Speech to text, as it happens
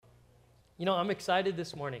You know, I'm excited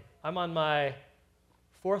this morning. I'm on my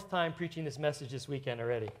fourth time preaching this message this weekend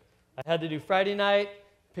already. I had to do Friday night,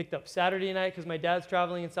 picked up Saturday night because my dad's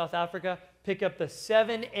traveling in South Africa, pick up the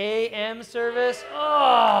 7 a.m. service.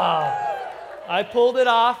 Oh, I pulled it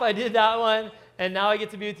off. I did that one, and now I get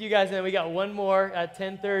to be with you guys, and then we got one more at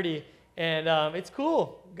 10:30, and it's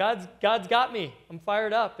cool. God's got me. I'm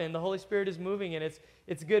fired up, and the Holy Spirit is moving, and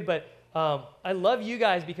it's good, but I love you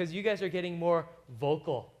guys because you guys are getting more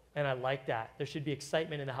vocal. And I like that. There should be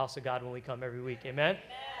excitement in the house of God when we come every week. Amen?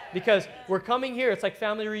 Because we're coming here. It's like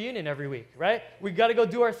family reunion every week, right? We've got to go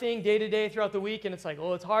do our thing day to day throughout the week. And it's like,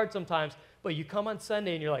 oh, it's hard sometimes. But you come on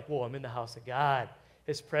Sunday and you're like, whoa, I'm in the house of God.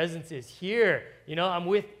 His presence is here. You know, I'm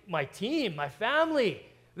with my team, my family.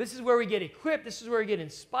 This is where we get equipped. This is where we get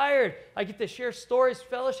inspired. I get to share stories,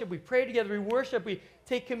 fellowship. We pray together. We worship. We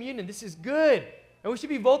take communion. This is good. And we should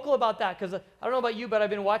be vocal about that because I don't know about you, but I've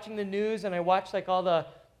been watching the news and I watch like all the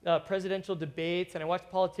presidential debates, and I watch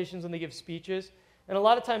politicians when they give speeches, and a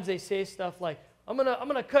lot of times they say stuff like, I'm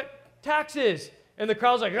gonna cut taxes, and the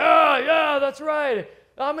crowd's like, yeah, that's right.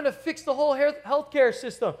 I'm gonna fix the whole healthcare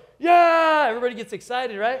system. Yeah, everybody gets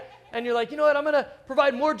excited, right? And you're like, you know what? I'm gonna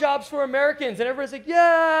provide more jobs for Americans, and everybody's like,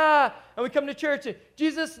 yeah. And we come to church, and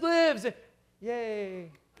Jesus lives, and yay.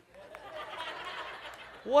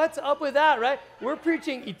 What's up with that, right? We're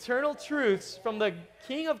preaching eternal truths from the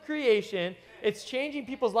King of creation. It's changing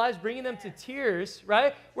people's lives, bringing them to tears,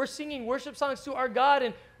 right? We're singing worship songs to our God,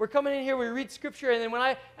 and we're coming in here, we read Scripture, and then when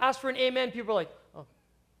I ask for an amen, people are like, oh,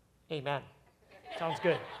 amen. Sounds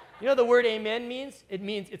good. You know what the word amen means? It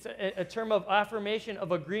means it's a term of affirmation,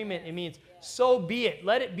 of agreement. It means, so be it.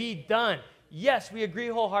 Let it be done. Yes, we agree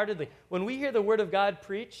wholeheartedly. When we hear the Word of God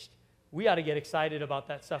preached, we ought to get excited about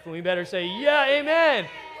that stuff, and we better say, yeah, amen.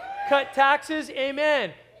 Cut taxes,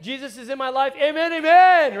 amen. Jesus is in my life, amen,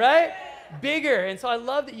 amen, right? Bigger. And so I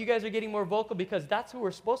love that you guys are getting more vocal because that's who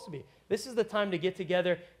we're supposed to be. This is the time to get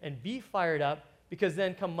together and be fired up because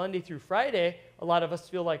then come Monday through Friday, a lot of us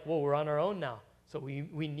feel like, whoa, we're on our own now. So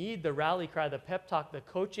we need the rally cry, the pep talk, the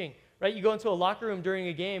coaching, right? You go into a locker room during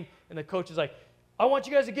a game and the coach is like, I want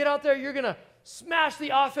you guys to get out there. You're going to smash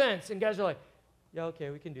the offense. And guys are like, yeah, okay,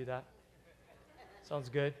 we can do that. Sounds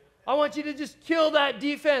good. I want you to just kill that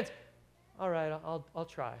defense. All right, I'll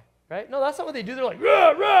try. Right? No, that's not what they do. They're like,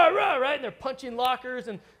 rah, rah, rah, right? And they're punching lockers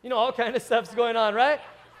and, you know, all kind of stuff's going on, right?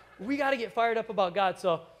 We got to get fired up about God.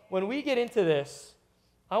 So when we get into this,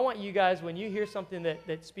 I want you guys, when you hear something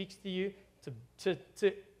that speaks to you, to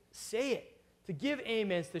say it, to give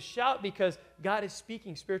amens, to shout because God is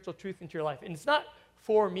speaking spiritual truth into your life. And it's not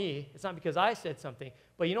for me. It's not because I said something.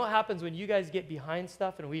 But you know what happens when you guys get behind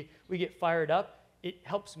stuff and we get fired up? It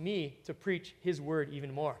helps me to preach His word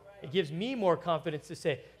even more. It gives me more confidence to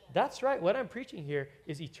say, that's right, what I'm preaching here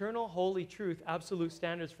is eternal, holy truth, absolute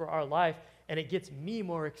standards for our life, and it gets me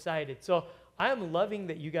more excited. So I am loving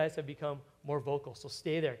that you guys have become more vocal. So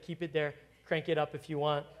stay there, keep it there, crank it up if you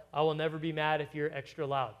want. I will never be mad if you're extra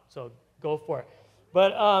loud, so go for it.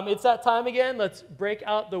 But it's that time again. Let's break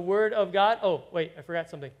out the Word of God. Oh, wait, I forgot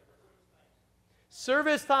something.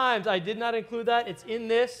 Service times, I did not include that. It's in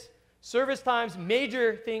this. Service times,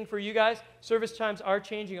 major thing for you guys. Service times are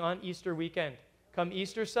changing on Easter weekend. Come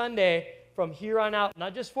Easter Sunday, from here on out,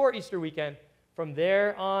 not just for Easter weekend, from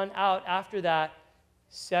there on out after that,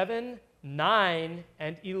 7, 9,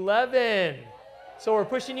 and 11. So we're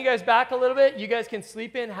pushing you guys back a little bit. You guys can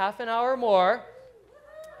sleep in half an hour more.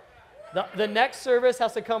 The next service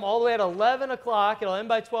has to come all the way at 11 o'clock. It'll end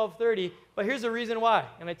by 12:30. But here's the reason why.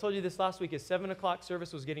 And I told you this last week, is 7 o'clock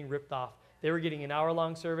service was getting ripped off. They were getting an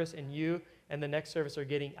hour-long service, and you and the next service are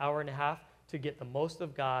getting hour and a half to get the most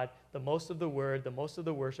of God, the most of the Word, the most of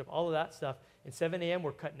the worship, all of that stuff. And 7 a.m.,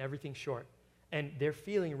 we're cutting everything short. And they're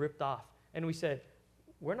feeling ripped off. And we said,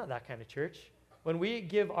 we're not that kind of church. When we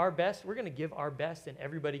give our best, we're going to give our best, and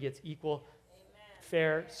everybody gets equal,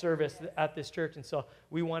 fair service at this church. And so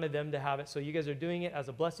we wanted them to have it. So you guys are doing it as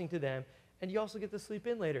a blessing to them. And you also get to sleep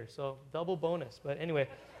in later. So double bonus. But anyway,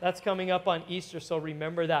 that's coming up on Easter, so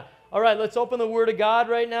remember that. All right, let's open the Word of God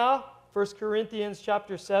right now. 1 Corinthians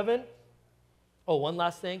chapter 7. Oh, one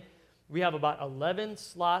last thing. We have about 11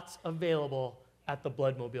 slots available at the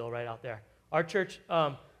Bloodmobile right out there. Our church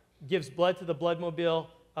gives blood to the Bloodmobile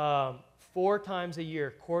 4 times a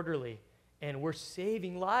year, quarterly. And we're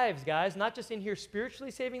saving lives, guys. Not just in here spiritually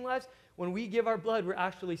saving lives. When we give our blood, we're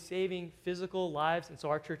actually saving physical lives. And so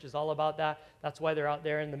our church is all about that. That's why they're out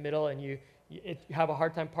there in the middle, and you have a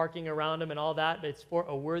hard time parking around them and all that. But it's for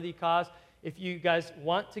a worthy cause. If you guys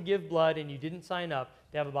want to give blood and you didn't sign up,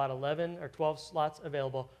 they have about 11 or 12 slots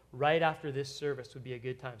available right after this service would be a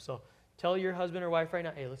good time. So Tell your husband or wife right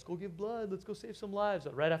now, hey, let's go give blood. Let's go save some lives.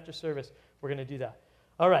 Right after service, we're going to do that.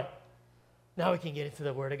 All right. Now we can get into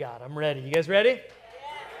the Word of God. I'm ready. You guys ready?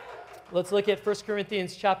 Let's look at 1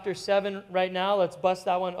 Corinthians chapter 7 right now. Let's bust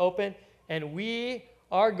that one open. And we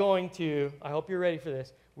are going to, I hope you're ready for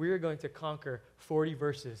this, we are going to conquer 40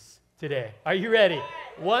 verses today. Are you ready?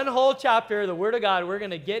 One whole chapter, the Word of God. We're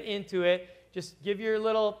going to get into it. Just give your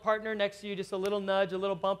little partner next to you just a little nudge, a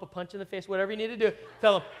little bump, a punch in the face, whatever you need to do.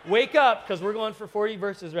 Tell them, wake up, because we're going for 40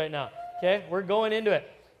 verses right now. Okay? We're going into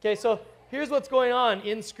it. Okay, so here's what's going on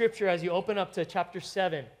in Scripture as you open up to chapter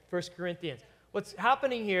 7, 1 Corinthians. What's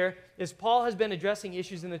happening here is Paul has been addressing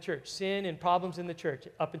issues in the church, sin and problems in the church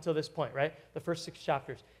up until this point, right? The first 6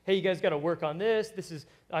 chapters. Hey, you guys got to work on this.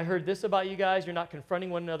 I heard this about you guys. You're not confronting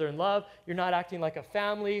one another in love. You're not acting like a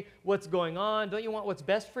family. What's going on? Don't you want what's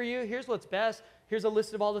best for you? Here's what's best. Here's a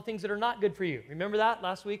list of all the things that are not good for you. Remember that?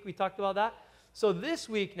 Last week we talked about that. So this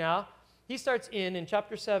week now, he starts in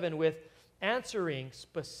chapter 7 with answering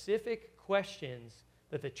specific questions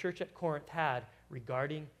that the church at Corinth had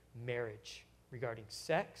regarding marriage, regarding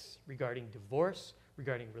sex, regarding divorce,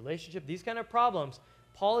 regarding relationship, these kind of problems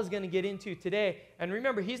Paul is going to get into today. And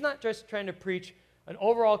remember, he's not just trying to preach an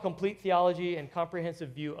overall complete theology and comprehensive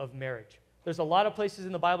view of marriage. There's a lot of places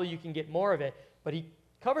in the Bible you can get more of it, but he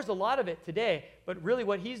covers a lot of it today. But really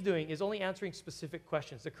what he's doing is only answering specific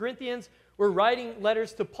questions. The Corinthians were writing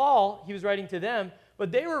letters to Paul. He was writing to them,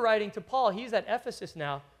 but they were writing to Paul. He's at Ephesus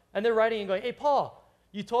now, and they're writing and going, hey, Paul,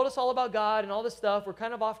 you told us all about God and all this stuff. We're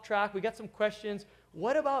kind of off track. We got some questions.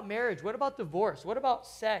 What about marriage? What about divorce? What about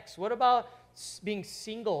sex? What about being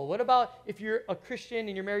single? What about if you're a Christian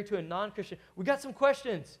and you're married to a non-Christian? We got some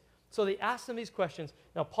questions. So they asked them these questions.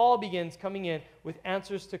 Now Paul begins coming in with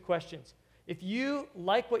answers to questions. If you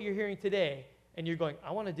like what you're hearing today and you're going,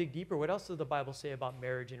 I want to dig deeper, what else does the Bible say about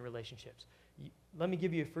marriage and relationships? Let me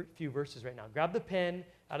give you a few verses right now. Grab the pen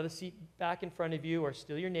out of the seat back in front of you or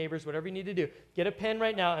steal your neighbor's, whatever you need to do. Get a pen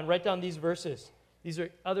right now and write down these verses. These are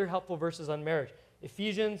other helpful verses on marriage.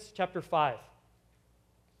 Ephesians chapter 5.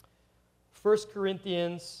 1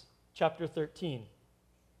 Corinthians chapter 13.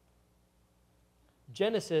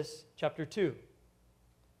 Genesis chapter 2.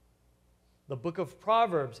 The book of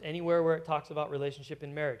Proverbs, anywhere where it talks about relationship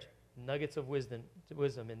and marriage. Nuggets of wisdom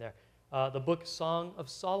in there. The book Song of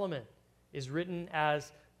Solomon is written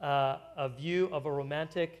as a view of a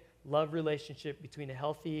romantic love relationship between a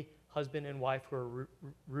healthy husband and wife who are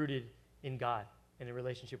rooted in God and in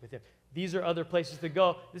relationship with Him. These are other places to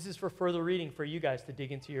go. This is for further reading for you guys to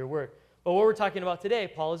dig into your word. But what we're talking about today,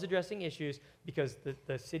 Paul is addressing issues because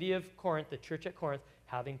the city of Corinth, the church at Corinth,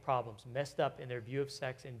 having problems, messed up in their view of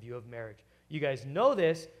sex and view of marriage. You guys know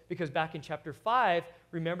this because back in chapter 5,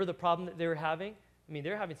 remember the problem that they were having? I mean,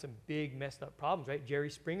 they're having some big messed up problems, right?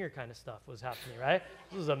 Jerry Springer kind of stuff was happening, right?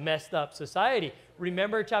 This was a messed up society.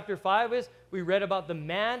 Remember chapter 5 is we read about the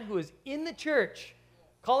man who is in the church,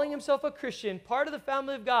 calling himself a Christian, part of the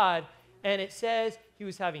family of God, and it says he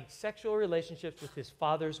was having sexual relationships with his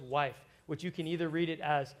father's wife, which you can either read it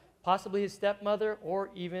as possibly his stepmother or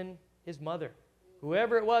even his mother.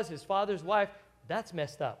 Whoever it was, his father's wife, that's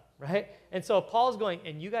messed up, right? And so Paul's going,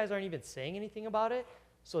 and you guys aren't even saying anything about it?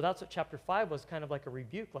 So that's what chapter 5 was, kind of like a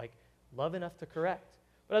rebuke, like love enough to correct.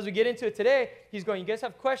 But as we get into it today, he's going, you guys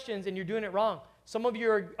have questions and you're doing it wrong. Some of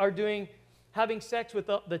you are having sex with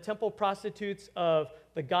the temple prostitutes of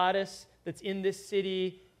the goddess that's in this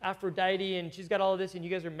city, Aphrodite, and she's got all of this, and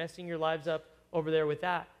you guys are messing your lives up over there with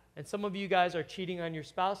that. And some of you guys are cheating on your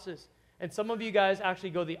spouses. And some of you guys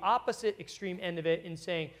actually go the opposite extreme end of it in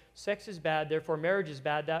saying sex is bad, therefore marriage is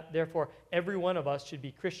bad, therefore every one of us should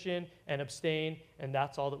be Christian and abstain, and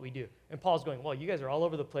that's all that we do. And Paul's going, well, you guys are all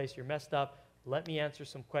over the place. You're messed up. Let me answer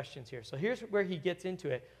some questions here. So here's where he gets into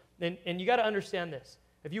it. And you got to understand this.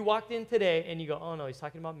 If you walked in today and you go, oh, no, he's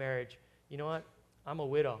talking about marriage. You know what? I'm a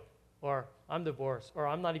widow, or I'm divorced, or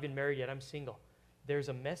I'm not even married yet. I'm single. There's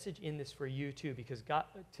a message in this for you too, because God,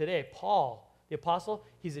 today, Paul, the apostle,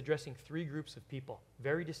 he's addressing 3 groups of people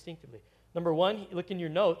very distinctively. Number 1, look in your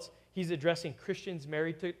notes, he's addressing Christians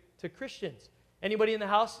married to Christians. Anybody in the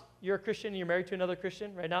house, you're a Christian and you're married to another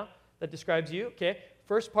Christian right now? That describes you, okay?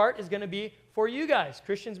 First part is going to be for you guys,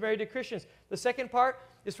 Christians married to Christians. The second part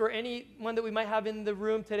is for anyone that we might have in the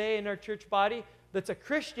room today in our church body that's a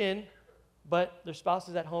Christian, but their spouse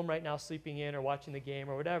is at home right now sleeping in or watching the game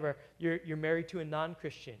or whatever. You're married to a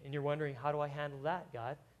non-Christian, and you're wondering, how do I handle that,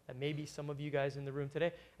 God? That may be some of you guys in the room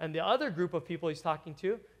today. And the other group of people he's talking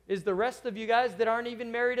to is the rest of you guys that aren't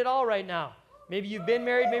even married at all right now. Maybe you've been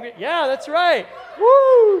married, maybe, yeah, that's right.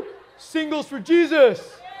 Woo! Singles for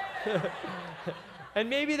Jesus. And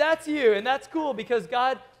maybe that's you, and that's cool because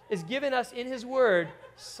God has given us in His Word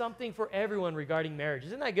something for everyone regarding marriage.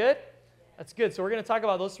 Isn't that good? That's good. So we're going to talk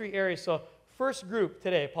about those 3 areas. So first group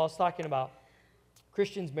today, Paul's talking about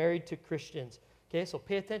Christians married to Christians. Okay, so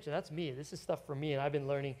pay attention. That's me. This is stuff for me, and I've been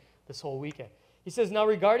learning this whole weekend. He says, now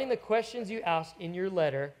regarding the questions you asked in your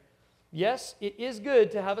letter, yes, it is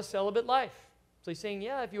good to have a celibate life. So he's saying,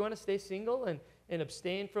 yeah, if you want to stay single and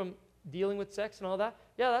abstain from dealing with sex and all that,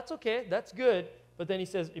 yeah, that's okay. That's good. But then he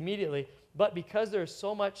says immediately, but because there's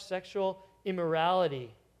so much sexual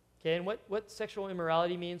immorality, okay, and what sexual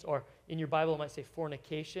immorality means, or in your Bible it might say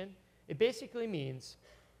fornication, it basically means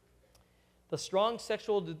the strong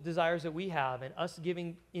sexual desires that we have and us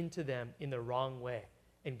giving into them in the wrong way.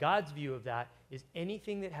 And God's view of that is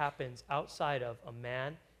anything that happens outside of a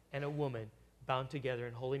man and a woman bound together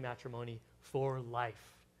in holy matrimony for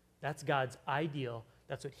life. That's God's ideal.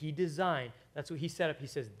 That's what he designed. That's what he set up. He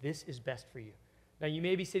says, this is best for you. Now, you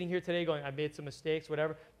may be sitting here today going, I made some mistakes,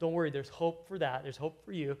 whatever. Don't worry, there's hope for that. There's hope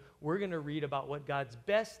for you. We're going to read about what God's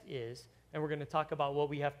best is, and we're going to talk about what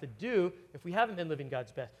we have to do if we haven't been living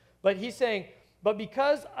God's best. But he's saying, but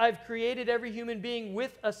because I've created every human being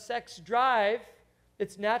with a sex drive,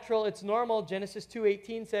 it's natural, it's normal. Genesis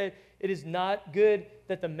 2:18 said, it is not good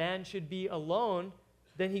that the man should be alone.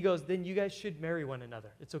 Then he goes, then you guys should marry one another.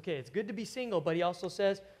 It's okay. It's good to be single, but he also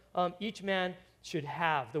says each man should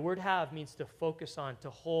have. The word have means to focus on, to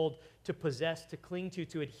hold, to possess, to cling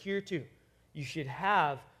to adhere to. You should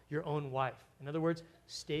have your own wife. In other words,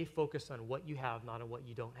 stay focused on what you have, not on what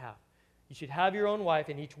you don't have. You should have your own wife,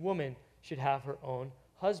 and each woman should have her own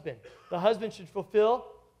husband. The husband should fulfill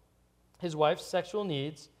his wife's sexual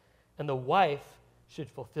needs, and the wife should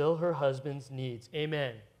fulfill her husband's needs.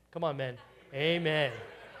 Amen. Come on, men. Amen.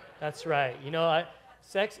 That's right. You know,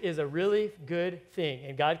 sex is a really good thing,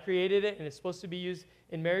 and God created it, and it's supposed to be used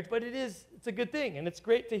in marriage, but it's a good thing, and it's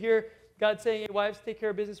great to hear God saying, hey, wives, take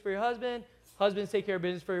care of business for your husband, husbands, take care of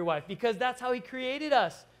business for your wife, because that's how he created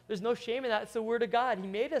us. There's no shame in that. It's the word of God. He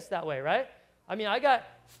made us that way, right? I mean, I got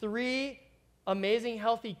 3 amazing,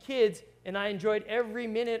 healthy kids, and I enjoyed every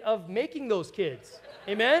minute of making those kids.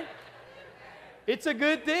 Amen? It's a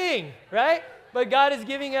good thing, right? But God is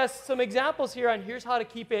giving us some examples here on here's how to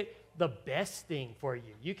keep it the best thing for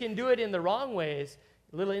you. You can do it in the wrong ways,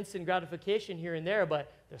 a little instant gratification here and there,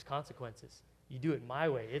 but there's consequences. You do it my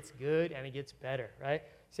way. It's good and it gets better, right?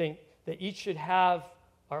 Saying that each should have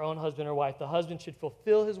our own husband or wife. The husband should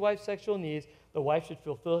fulfill his wife's sexual needs. The wife should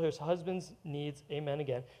fulfill her husband's needs. Amen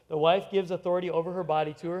again. The wife gives authority over her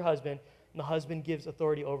body to her husband, and the husband gives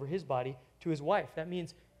authority over his body to his wife. That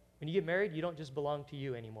means when you get married, you don't just belong to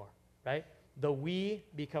you anymore, right? The we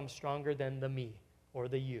becomes stronger than the me or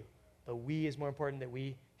the you. The we is more important that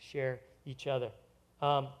we share each other.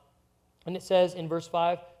 And it says in verse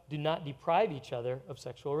 5, do not deprive each other of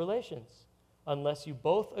sexual relations unless you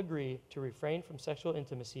both agree to refrain from sexual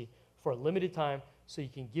intimacy for a limited time so you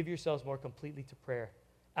can give yourselves more completely to prayer.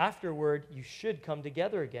 Afterward, you should come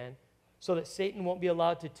together again so that Satan won't be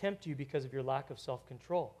allowed to tempt you because of your lack of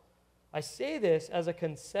self-control. I say this as a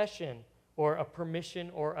concession or a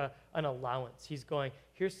permission or an allowance. He's going,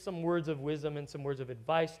 here's some words of wisdom and some words of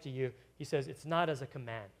advice to you. He says, it's not as a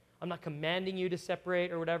command. I'm not commanding you to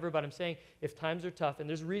separate or whatever, but I'm saying if times are tough, and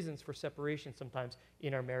there's reasons for separation sometimes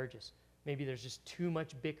in our marriages. Maybe there's just too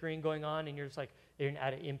much bickering going on and you're just like, they're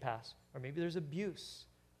at an impasse. Or maybe there's abuse.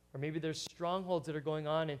 Or maybe there's strongholds that are going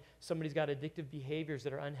on and somebody's got addictive behaviors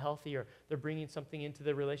that are unhealthy, or they're bringing something into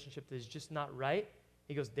the relationship that is just not right.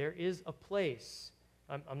 He goes, there is a place.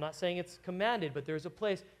 I'm not saying it's commanded, but there's a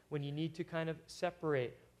place when you need to kind of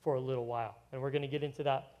separate for a little while. And we're going to get into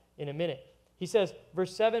that in a minute. He says,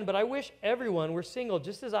 verse 7, but I wish everyone were single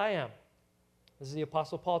just as I am. This is the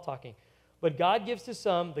Apostle Paul talking. But God gives to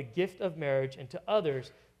some the gift of marriage and to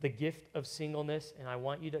others the gift of singleness. And I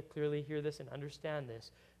want you to clearly hear this and understand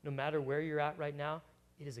this. No matter where you're at right now,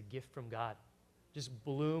 it is a gift from God. Just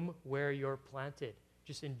bloom where you're planted.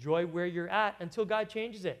 Just enjoy where you're at until God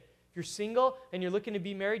changes it. If you're single and you're looking to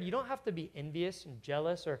be married, you don't have to be envious and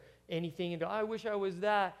jealous or anything and go, I wish I was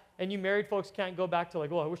that. And you married folks can't go back to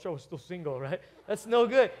like, oh, I wish I was still single, right? That's no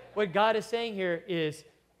good. What God is saying here is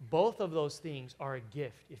both of those things are a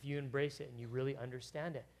gift if you embrace it and you really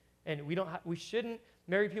understand it. And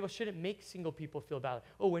married people shouldn't make single people feel bad.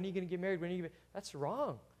 Oh, when are you going to get married? That's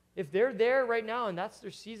wrong. If they're there right now and that's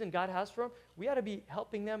their season God has for them, we ought to be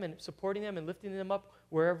helping them and supporting them and lifting them up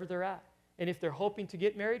wherever they're at. And if they're hoping to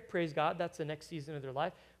get married, praise God, that's the next season of their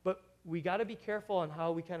life. But we got to be careful on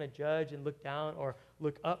how we kind of judge and look down or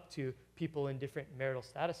look up to people in different marital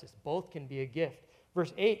statuses. Both can be a gift.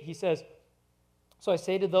 Verse 8, he says, so I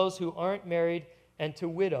say to those who aren't married and to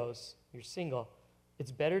widows, you're single,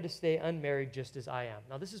 it's better to stay unmarried just as I am.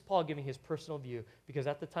 Now, this is Paul giving his personal view, because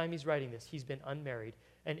at the time he's writing this, he's been unmarried,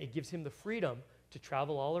 and it gives him the freedom to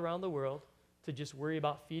travel all around the world, to just worry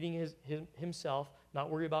about feeding himself, not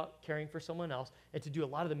worry about caring for someone else, and to do a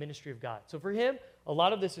lot of the ministry of God. So for him, a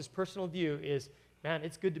lot of this, his personal view is, man,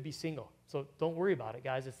 it's good to be single. So don't worry about it,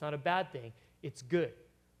 guys. It's not a bad thing. It's good.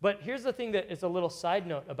 But here's the thing that is a little side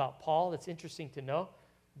note about Paul that's interesting to know,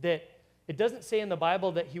 that it doesn't say in the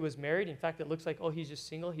Bible that he was married. In fact, it looks like, oh, he's just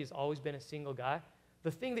single. He's always been a single guy.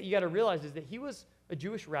 The thing that you got to realize is that he was a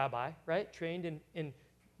Jewish rabbi, right, trained in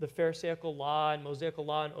the Pharisaical law and Mosaical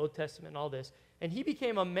law and Old Testament and all this. And he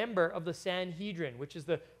became a member of the Sanhedrin, which is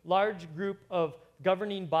the large group of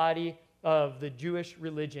governing body of the Jewish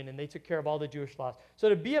religion, and they took care of all the Jewish laws. So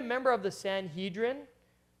to be a member of the Sanhedrin,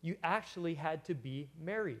 you actually had to be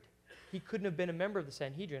married. He couldn't have been a member of the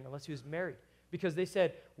Sanhedrin unless he was married, because they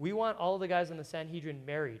said, we want all of the guys in the Sanhedrin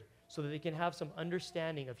married so that they can have some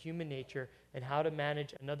understanding of human nature and how to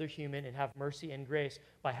manage another human and have mercy and grace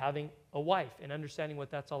by having a wife and understanding what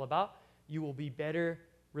that's all about. You will be better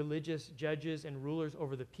religious judges and rulers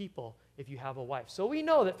over the people if you have a wife. So we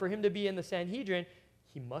know that for him to be in the Sanhedrin,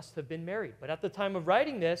 he must have been married. But at the time of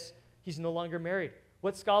writing this, he's no longer married.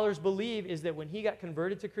 What scholars believe is that when he got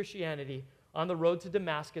converted to Christianity on the road to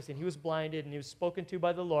Damascus, and he was blinded and he was spoken to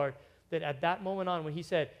by the Lord, that at that moment on, when he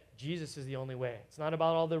said, Jesus is the only way, it's not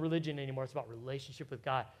about all the religion anymore, it's about relationship with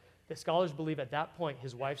God, that scholars believe at that point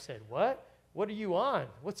his wife said, what? What are you on?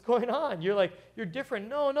 What's going on? You're different.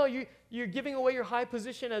 No, you're giving away your high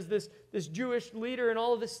position as this Jewish leader and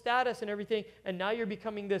all of this status and everything, and now you're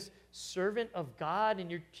becoming this servant of God,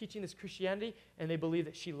 and you're teaching this Christianity, and they believe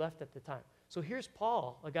that she left at the time. So here's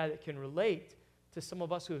Paul, a guy that can relate to some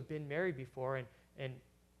of us who have been married before, and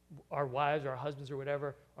our wives or our husbands or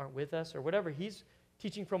whatever aren't with us or whatever. He's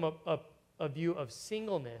teaching from a view of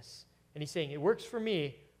singleness, and he's saying, it works for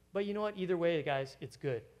me, but you know what? Either way, guys, it's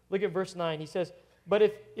good. Look at verse 9. He says, but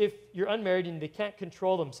if you're unmarried and they can't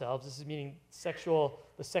control themselves, this is meaning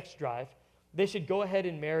the sex drive, they should go ahead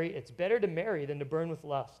and marry. It's better to marry than to burn with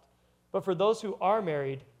lust. But for those who are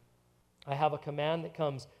married, I have a command that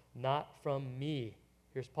comes not from me.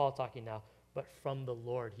 Here's Paul talking now, but from the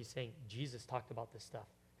Lord. He's saying Jesus talked about this stuff.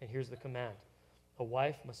 And here's the command. A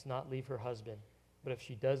wife must not leave her husband, but if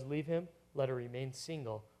she does leave him, let her remain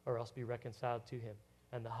single or else be reconciled to him.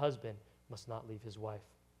 And the husband must not leave his wife.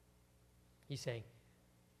 He's saying,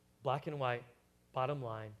 black and white, bottom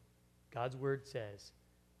line, God's word says,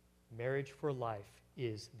 marriage for life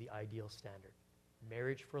is the ideal standard.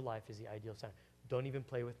 Marriage for life is the ideal standard. Don't even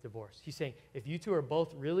play with divorce. He's saying, if you two are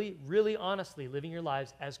both really, really honestly living your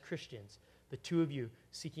lives as Christians, the two of you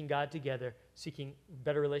seeking God together, seeking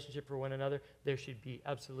better relationship for one another, there should be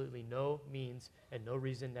absolutely no means and no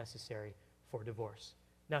reason necessary for divorce.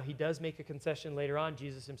 Now, he does make a concession later on.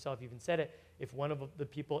 Jesus himself even said it. If one of the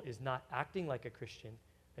people is not acting like a Christian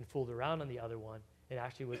and fooled around on the other one, and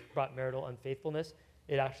actually brought marital unfaithfulness,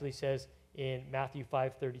 it actually says in Matthew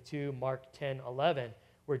 5:32, Mark 10:11,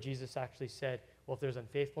 where Jesus actually said, well, if there's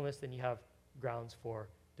unfaithfulness, then you have grounds for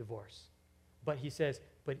divorce. But he says,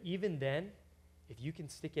 but even then, if you can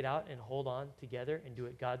stick it out and hold on together and do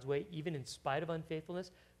it God's way, even in spite of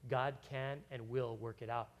unfaithfulness, God can and will work it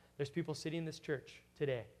out. There's people sitting in this church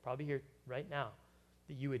today, probably here right now,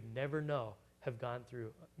 that you would never know have gone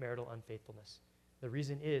through marital unfaithfulness. The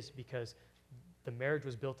reason is because the marriage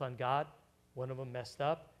was built on God. One of them messed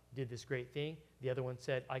up, did this great thing. The other one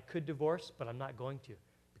said, I could divorce, but I'm not going to,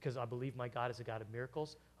 because I believe my God is a God of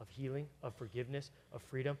miracles, of healing, of forgiveness, of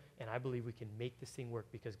freedom, and I believe we can make this thing work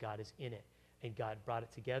because God is in it. And God brought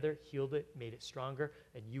it together, healed it, made it stronger,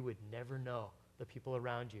 and you would never know the people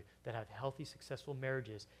around you that have healthy, successful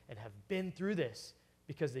marriages and have been through this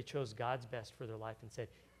because they chose God's best for their life and said,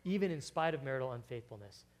 even in spite of marital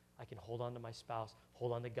unfaithfulness, I can hold on to my spouse,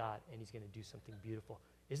 hold on to God, and he's going to do something beautiful.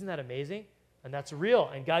 Isn't that amazing? And that's real,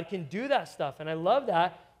 and God can do that stuff, and I love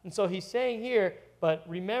that. And so he's saying here, but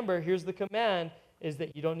remember, here's the command, is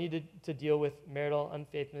that you don't need to deal with marital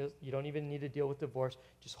unfaithfulness. You don't even need to deal with divorce.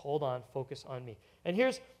 Just hold on, focus on me. And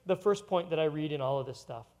here's the first point that I read in all of this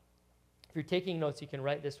stuff. If you're taking notes, you can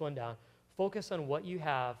write this one down. Focus on what you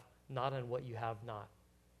have, not on what you have not.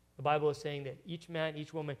 The Bible is saying that each man,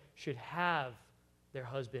 each woman should have their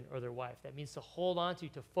husband or their wife. That means to hold on to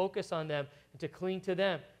focus on them, and to cling to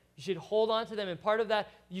them. You should hold on to them, and part of that,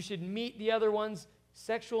 you should meet the other one's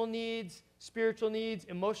sexual needs, spiritual needs,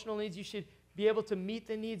 emotional needs. You should be able to meet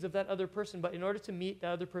the needs of that other person. But in order to meet the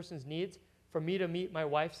other person's needs, for me to meet my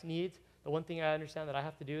wife's needs, the one thing I understand that I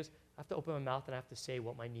have to do is I have to open my mouth and I have to say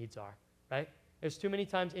what my needs are, right? There's too many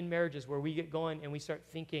times in marriages where we get going and we start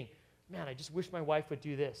thinking, man, I just wish my wife would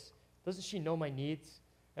do this. Doesn't she know my needs?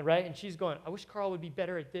 And right? And she's going, I wish Carl would be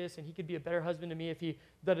better at this, and he could be a better husband to me if he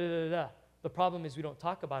da-da-da-da. The problem is we don't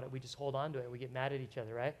talk about it. We just hold on to it. We get mad at each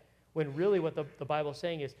other, right? When really what the Bible's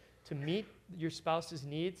saying is to meet your spouse's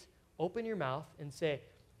needs, open your mouth and say,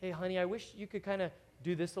 hey, honey, I wish you could kind of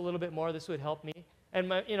do this a little bit more. This would help me. And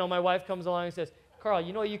my wife comes along and says, Carl,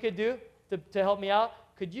 you know what you could do to help me out?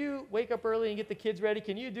 Could you wake up early and get the kids ready?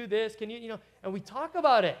 Can you do this? Can you, and we talk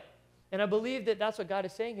about it. And I believe that that's what God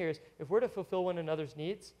is saying here is if we're to fulfill one another's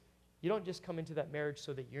needs, you don't just come into that marriage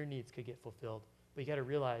so that your needs could get fulfilled, but you got to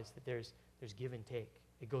realize that there's give and take.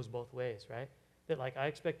 It goes both ways, right? That like I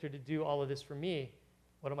expect her to do all of this for me.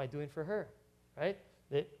 What am I doing for her, right?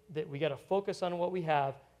 That we got to focus on what we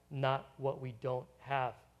have, not what we don't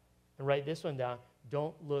have. And write this one down.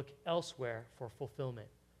 Don't look elsewhere for fulfillment.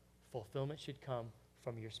 Fulfillment should come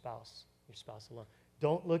from your spouse alone.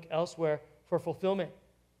 Don't look elsewhere for fulfillment.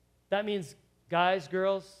 That means guys,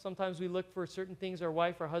 girls, sometimes we look for certain things our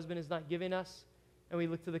wife or husband is not giving us, and we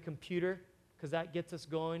look to the computer because that gets us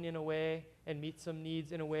going in a way and meets some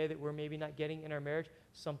needs in a way that we're maybe not getting in our marriage.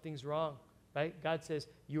 Something's wrong, right? God says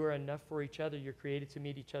you are enough for each other. You're created to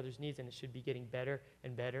meet each other's needs, and it should be getting better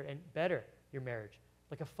and better and better, your marriage.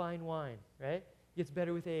 Like a fine wine, right? It gets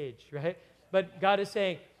better with age, right? But God is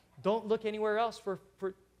saying, don't look anywhere else for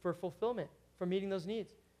fulfillment, for meeting those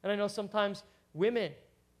needs. And I know sometimes women,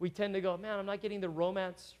 we tend to go, man, I'm not getting the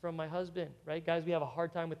romance from my husband, right? Guys, we have a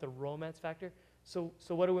hard time with the romance factor. So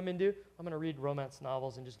what do women do? I'm going to read romance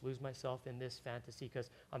novels and just lose myself in this fantasy because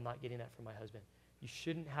I'm not getting that from my husband. You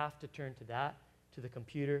shouldn't have to turn to that, to the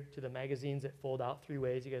computer, to the magazines that fold out 3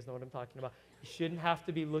 ways. You guys know what I'm talking about. You shouldn't have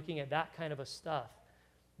to be looking at that kind of a stuff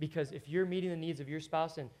because if you're meeting the needs of your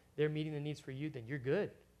spouse and they're meeting the needs for you, then you're good.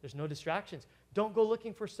 There's no distractions. Don't go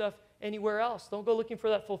looking for stuff anywhere else. Don't go looking for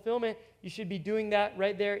that fulfillment. You should be doing that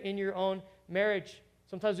right there in your own marriage.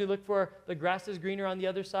 Sometimes we look for the grass is greener on the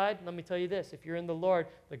other side. Let me tell you this. If you're in the Lord,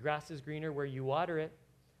 the grass is greener where you water it.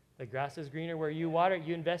 The grass is greener where you water it.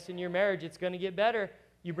 You invest in your marriage, it's going to get better.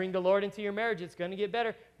 You bring the Lord into your marriage, it's going to get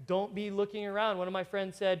better. Don't be looking around. One of my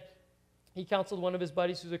friends said he counseled one of his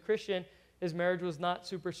buddies who's a Christian. His marriage was not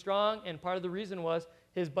super strong, and part of the reason was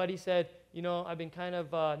his buddy said, I've been kind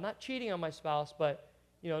of not cheating on my spouse, but,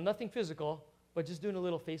 nothing physical, but just doing a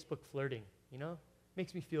little Facebook flirting,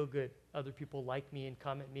 Makes me feel good. Other people like me and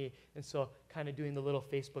comment me, and so kind of doing the little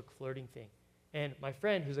Facebook flirting thing. And my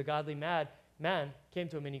friend, who's a godly man, came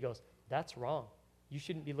to him and he goes, that's wrong. You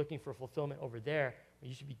shouldn't be looking for fulfillment over there.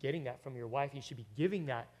 You should be getting that from your wife. You should be giving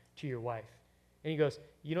that to your wife. And he goes,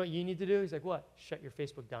 you know what you need to do? He's like, what? Shut your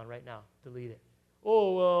Facebook down right now. Delete it.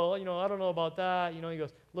 Oh, well, I don't know about that. He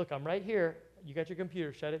goes, look, I'm right here. You got your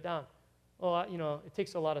computer. Shut it down. Oh, it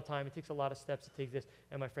takes a lot of time. It takes a lot of steps to take this.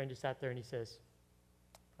 And my friend just sat there and he says,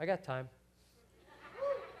 I got time.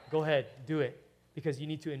 Go ahead. Do it. Because you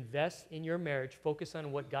need to invest in your marriage. Focus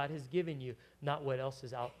on what God has given you, not what else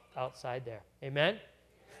is outside there. Amen?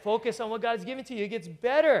 Focus on what God's given to you. It gets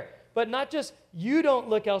better. But not just you don't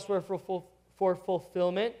look elsewhere for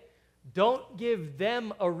fulfillment. Don't give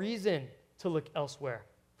them a reason to look elsewhere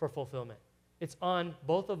for fulfillment. It's on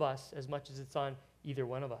both of us as much as it's on either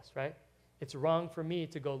one of us, right? It's wrong for me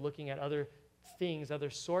to go looking at other things, other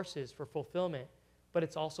sources for fulfillment, but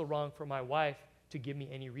it's also wrong for my wife to give me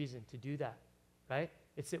any reason to do that, right?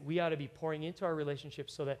 It's that we ought to be pouring into our relationship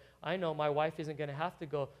so that I know my wife isn't going to have to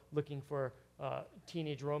go looking for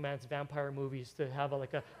teenage romance vampire movies to have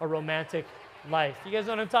a romantic life. You guys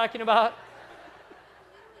know what I'm talking about?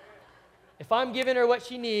 If I'm giving her what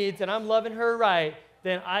she needs and I'm loving her right,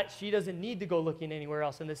 then she doesn't need to go looking anywhere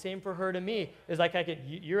else. And the same for her to me. Is like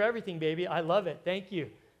you're everything, baby. I love it. Thank you.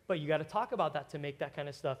 But you got to talk about that to make that kind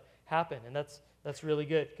of stuff happen. And that's really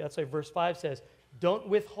good. That's why verse 5 says, don't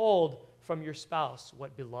withhold from your spouse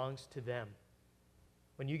what belongs to them.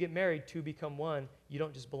 When you get married, two become one, you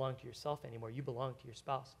don't just belong to yourself anymore. You belong to your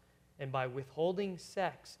spouse. And by withholding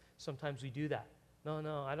sex, sometimes we do that.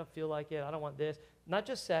 No, I don't feel like it. I don't want this. Not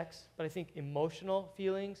just sex, but I think emotional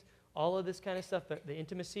feelings, all of this kind of stuff, the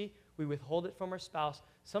intimacy, we withhold it from our spouse,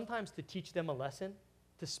 sometimes to teach them a lesson,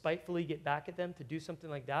 to spitefully get back at them, to do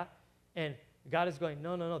something like that. And God is going,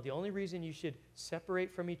 no. The only reason you should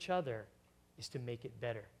separate from each other is to make it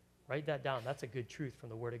better. Write that down. That's a good truth from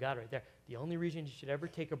the Word of God right there. The only reason you should ever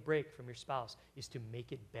take a break from your spouse is to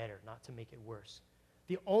make it better, not to make it worse.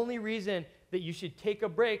 The only reason that you should take a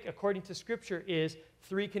break, according to Scripture, is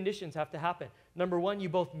 3 conditions have to happen. Number 1, you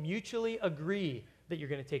both mutually agree that you're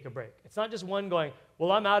going to take a break. It's not just one going,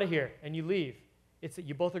 well, I'm out of here, and you leave. It's that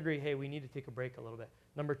you both agree, hey, we need to take a break a little bit.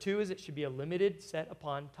 Number 2 is it should be a limited, set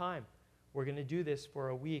upon time. We're going to do this for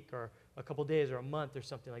a week or a couple days or a month or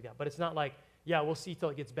something like that. But it's not like, yeah, we'll see till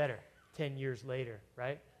it gets better. 10 years later,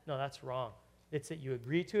 right? No, that's wrong. It's that you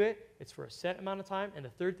agree to it. It's for a set amount of time. And the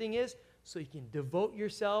third thing is so you can devote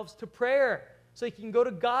yourselves to prayer. So you can go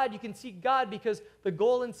to God. You can seek God, because the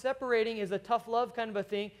goal in separating is a tough love kind of a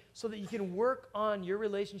thing, so that you can work on your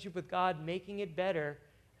relationship with God, making it better,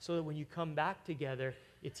 so that when you come back together,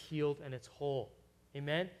 it's healed and it's whole.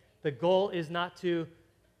 Amen? The goal is not to,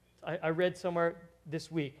 I read somewhere this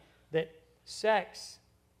week that sex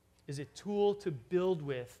is a tool to build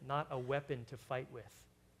with, not a weapon to fight with.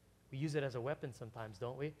 We use it as a weapon sometimes,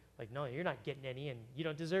 don't we? Like, no, you're not getting any and you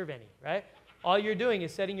don't deserve any, right? All you're doing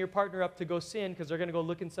is setting your partner up to go sin, because they're going to go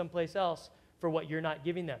looking someplace else for what you're not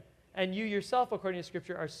giving them. And you yourself, according to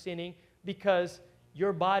Scripture, are sinning because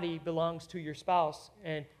your body belongs to your spouse,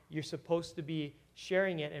 and you're supposed to be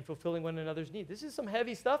sharing it and fulfilling one another's needs. This is some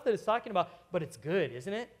heavy stuff that it's talking about, but it's good,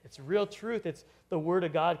 isn't it? It's real truth. It's the Word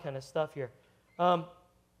of God kind of stuff here.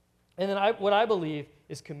 And then what I believe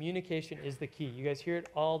is communication is the key. You guys hear it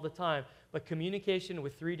all the time, but communication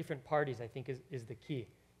with 3 different parties, I think, is the key.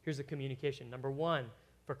 Here's the communication. Number 1,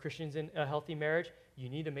 for Christians in a healthy marriage, you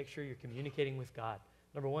need to make sure you're communicating with God.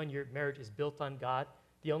 Number 1, your marriage is built on God.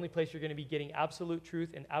 The only place you're going to be getting absolute truth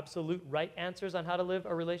and absolute right answers on how to live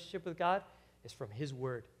a relationship with God is from His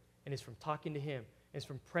Word, and it's from talking to Him, and it's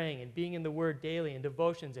from praying and being in the Word daily and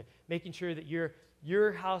devotions and making sure that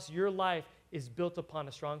your house, your life is built upon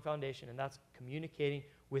a strong foundation, and that's communicating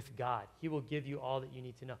with God. He will give you all that you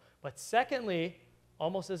need to know. But secondly,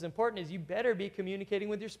 almost as important, is you better be communicating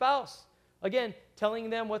with your spouse. Again, telling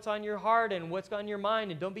them what's on your heart and what's on your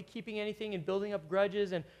mind, and don't be keeping anything and building up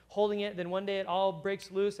grudges and holding it. Then one day it all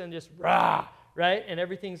breaks loose and just rah, right? And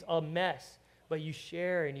everything's a mess. But you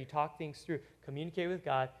share and you talk things through. Communicate with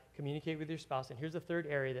God, communicate with your spouse. And here's the third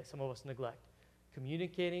area that some of us neglect.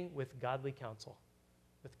 Communicating with godly counsel,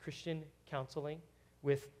 with Christian counseling,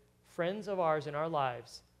 with friends of ours in our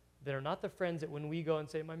lives that are not the friends that when we go and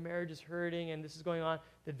say, my marriage is hurting and this is going on,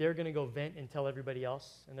 that they're going to go vent and tell everybody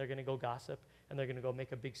else, and they're going to go gossip, and they're going to go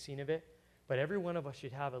make a big scene of it. But every one of us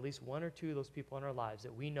should have at least 1 or 2 of those people in our lives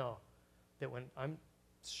that we know that when I'm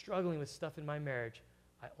struggling with stuff in my marriage,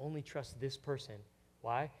 I only trust this person.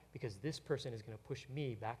 Why? Because this person is going to push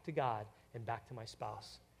me back to God and back to my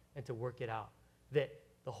spouse and to work it out. That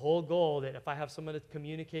the whole goal, that if I have someone to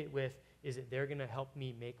communicate with, is that they're going to help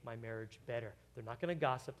me make my marriage better. They're not going to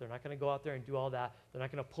gossip. They're not going to go out there and do all that. They're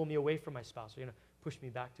not going to pull me away from my spouse. They're going to push me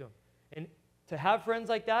back to them. And to have friends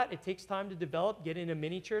like that, it takes time to develop. Get in a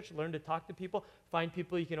mini church, learn to talk to people, find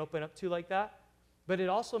people you can open up to like that. But it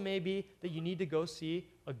also may be that you need to go see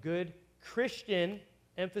a good Christian,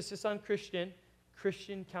 emphasis on Christian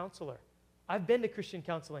counselor. I've been to Christian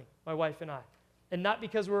counseling, my wife and I. And not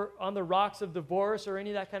because we're on the rocks of divorce or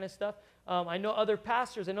any of that kind of stuff. I know other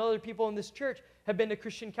pastors, I know other people in this church have been to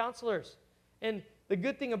Christian counselors. And the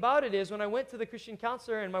good thing about it is when I went to the Christian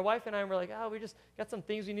counselor, and my wife and I were like, we just got some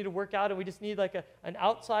things we need to work out, and we just need like an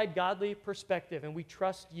outside godly perspective, and we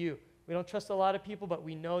trust you. We don't trust a lot of people, but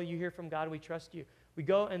we know you hear from God, and we trust you. We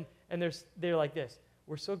go, and they're like this,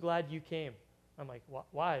 we're so glad you came. I'm like,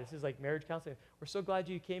 why? This is like marriage counseling. We're so glad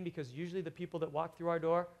you came, because usually the people that walk through our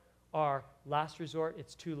door are last resort.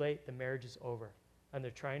 It's too late. The marriage is over. And they're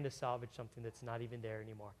trying to salvage something that's not even there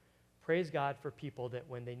anymore. Praise God for people that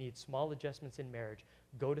when they need small adjustments in marriage,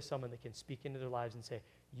 go to someone that can speak into their lives and say,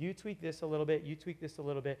 you tweak this a little bit, you tweak this a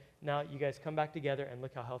little bit. Now you guys come back together and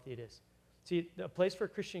look how healthy it is. See, the place for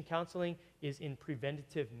Christian counseling is in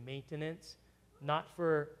preventative maintenance, not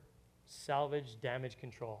for salvage damage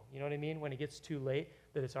control. You know what I mean? When it gets too late,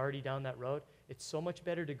 that it's already down that road, it's so much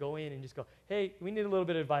better to go in and just go, hey, we need a little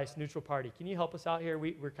bit of advice, neutral party. Can you help us out here?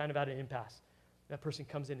 We're kind of at an impasse. That person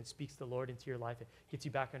comes in and speaks the Lord into your life and gets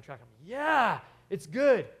you back on track. I'm like, yeah, it's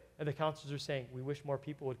good. And the counselors are saying, we wish more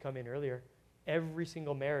people would come in earlier. Every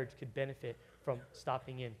single marriage could benefit from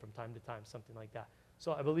stopping in from time to time, something like that.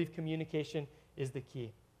 So I believe communication is the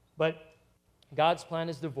key. But God's plan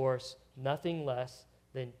is divorce, nothing less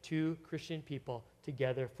than 2 Christian people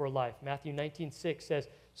together for life. Matthew 19:6 says,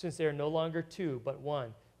 since they are no longer 2, but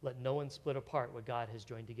 1, let no one split apart what God has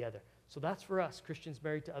joined together. So that's for us, Christians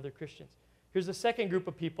married to other Christians. Here's the second group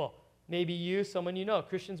of people. Maybe you, someone you know,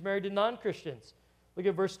 Christians married to non-Christians. Look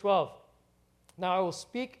at verse 12. Now I will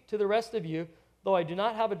speak to the rest of you, though I do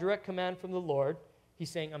not have a direct command from the Lord. He's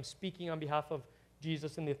saying, I'm speaking on behalf of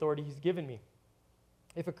Jesus and the authority He's given me.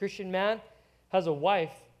 If a Christian man has a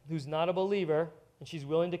wife who's not a believer, and she's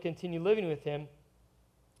willing to continue living with him,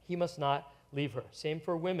 he must not leave her. Same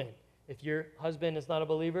for women. If your husband is not a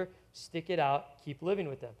believer, stick it out, keep living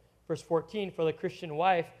with them. Verse 14, for the Christian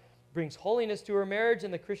wife brings holiness to her marriage,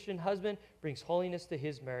 and the Christian husband brings holiness to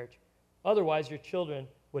his marriage. Otherwise, your children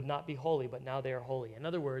would not be holy, but now they are holy. In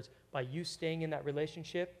other words, by you staying in that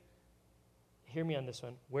relationship, hear me on this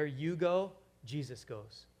one, where you go, Jesus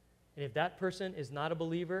goes. And if that person is not a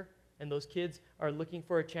believer and those kids are looking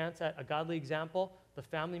for a chance at a godly example, the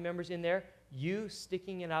family members in there, you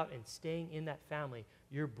sticking it out and staying in that family,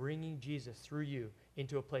 you're bringing Jesus through you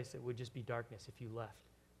into a place that would just be darkness if you left.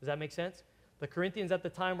 Does that make sense? The Corinthians at the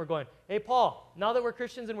time were going, hey, Paul, now that we're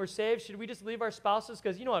Christians and we're saved, should we just leave our spouses?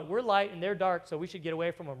 Because you know what, we're light and they're dark, so we should get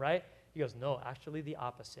away from them, right? He goes, no, actually the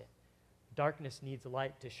opposite. Darkness needs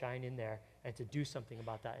light to shine in there and to do something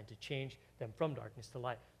about that and to change them from darkness to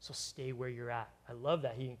light. So stay where you're at. I love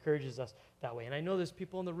that. He encourages us that way. And I know there's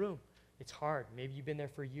people in the room. It's hard. Maybe you've been there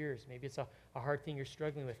for years. Maybe it's a hard thing you're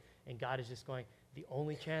struggling with. And God is just going, the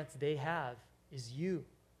only chance they have is you.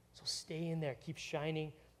 So stay in there. Keep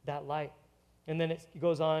shining that light. And then it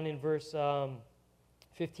goes on in verse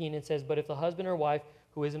 15. It says, but if the husband or wife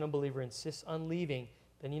who isn't a believer insists on leaving,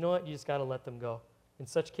 then you know what? You just got to let them go. In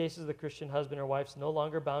such cases, the Christian husband or wife is no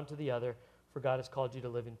longer bound to the other, for God has called you to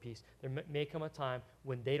live in peace. There may come a time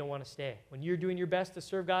when they don't want to stay. When you're doing your best to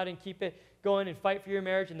serve God and keep it going and fight for your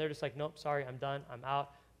marriage, and they're just like, nope, sorry, I'm done, I'm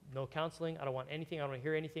out. No counseling, I don't want anything, I don't want to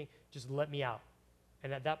hear anything, just let me out.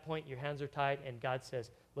 And at that point, your hands are tied, and God says,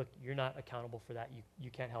 look, you're not accountable for that. You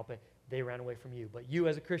can't help it. They ran away from you. But you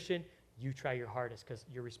as a Christian, you try your hardest because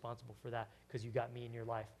you're responsible for that because you got me in your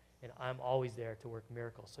life. And I'm always there to work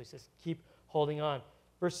miracles. So he says, keep holding on.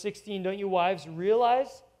 Verse 16, don't you wives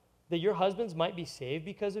realize that your husbands might be saved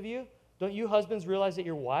because of you? Don't you husbands realize that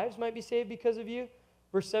your wives might be saved because of you?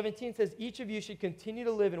 Verse 17 says, each of you should continue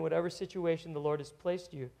to live in whatever situation the Lord has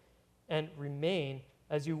placed you and remain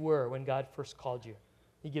as you were when God first called you.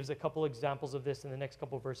 He gives a couple examples of this in the next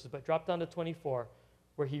couple of verses, but drop down to 24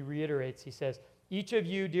 where he reiterates. He says, each of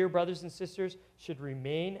you, dear brothers and sisters, should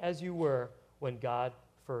remain as you were when God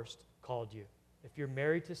first called you. If you're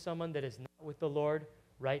married to someone that is not with the Lord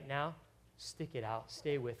right now, stick it out.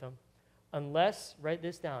 Stay with them. Unless, write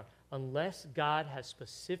this down, unless God has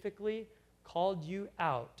specifically called you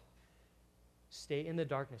out, stay in the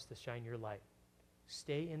darkness to shine your light.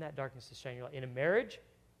 Stay in that darkness to shine your light. In a marriage,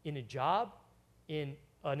 in a job, in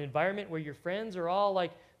an environment where your friends are all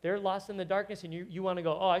like, they're lost in the darkness and you want to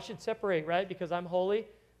go, oh, I should separate, right, because I'm holy.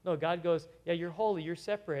 No, God goes, yeah, you're holy, you're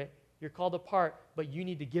separate, you're called apart, but you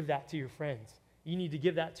need to give that to your friends. You need to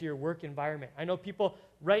give that to your work environment. I know people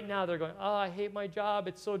right now, they're going, oh, I hate my job.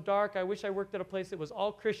 It's so dark. I wish I worked at a place that was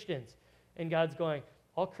all Christians. And God's going,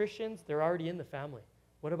 all Christians, they're already in the family.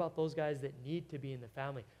 What about those guys that need to be in the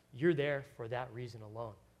family? You're there for that reason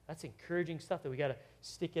alone. That's encouraging stuff that we got to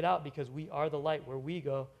stick it out because we are the light. Where we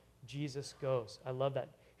go, Jesus goes. I love that.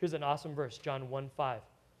 Here's an awesome verse, John 1:5.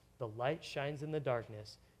 The light shines in the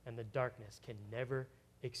darkness, and the darkness can never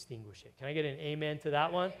extinguish it. Can I get an amen to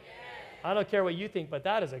that one? I don't care what you think, but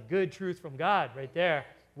that is a good truth from God right there.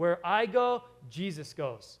 Where I go, Jesus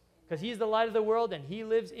goes. Because he's the light of the world and he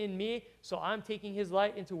lives in me, so I'm taking his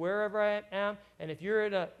light into wherever I am. And if you're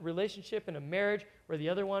in a relationship, in a marriage where the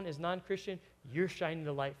other one is non-Christian, you're shining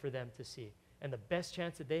the light for them to see. And the best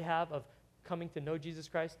chance that they have of coming to know Jesus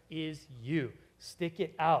Christ is you. Stick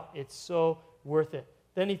it out. It's so worth it.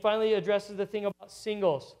 Then he finally addresses the thing about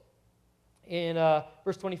singles. In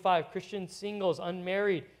verse 25, Christian singles,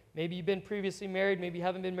 unmarried. Maybe you've been previously married, maybe you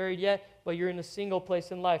haven't been married yet, but you're in a single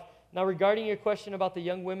place in life. Now, regarding your question about the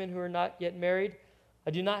young women who are not yet married,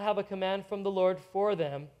 I do not have a command from the Lord for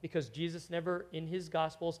them because Jesus never, in his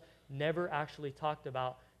Gospels, never actually talked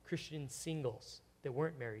about Christian singles that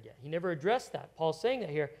weren't married yet. He never addressed that. Paul's saying that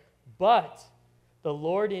here. But the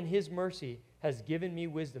Lord, in his mercy, has given me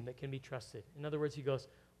wisdom that can be trusted. In other words, he goes,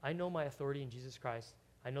 I know my authority in Jesus Christ.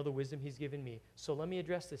 I know the wisdom he's given me. So let me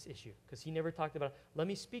address this issue because he never talked about it. Let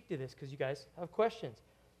me speak to this because you guys have questions.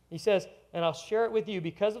 He says, and I'll share it with you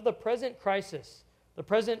because of the present crisis, the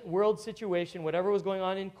present world situation, whatever was going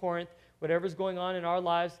on in Corinth, whatever's going on in our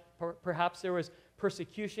lives, perhaps there was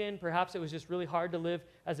persecution, perhaps it was just really hard to live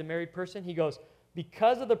as a married person. He goes,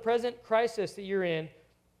 because of the present crisis that you're in,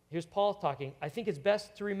 here's Paul talking, I think it's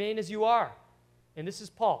best to remain as you are. And this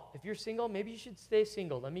is Paul. If you're single, maybe you should stay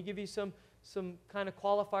single. Let me give you some kind of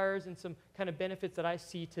qualifiers and some kind of benefits that I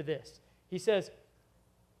see to this. He says,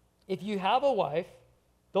 if you have a wife,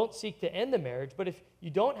 don't seek to end the marriage, but if you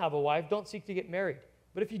don't have a wife, don't seek to get married.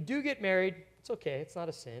 But if you do get married, it's okay, it's not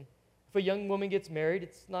a sin. If a young woman gets married,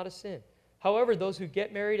 it's not a sin. However, those who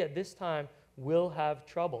get married at this time will have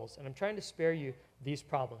troubles, and I'm trying to spare you these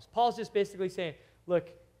problems. Paul's just basically saying, look,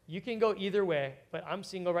 you can go either way, but I'm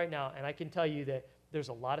single right now, and I can tell you that there's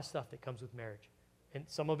a lot of stuff that comes with marriage. And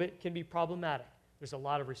some of it can be problematic. There's a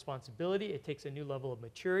lot of responsibility. It takes a new level of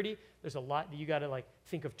maturity. There's a lot that you got to like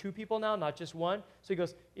think of two people now, not just one. So he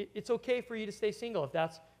goes, it's okay for you to stay single if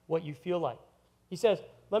that's what you feel like. He says,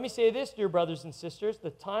 let me say this, dear brothers and sisters,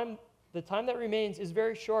 the time that remains is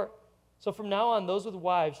very short. So from now on, those with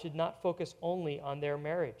wives should not focus only on their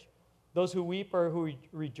marriage. Those who weep or who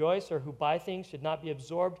rejoice or who buy things should not be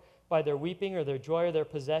absorbed by their weeping or their joy or their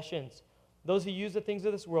possessions. Those who use the things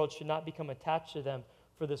of this world should not become attached to them,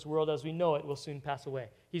 for this world as we know it will soon pass away.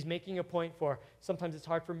 He's making a point for sometimes it's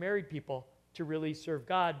hard for married people to really serve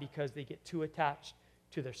God because they get too attached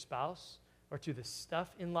to their spouse or to the stuff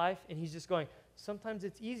in life. And he's just going, sometimes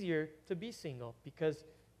it's easier to be single because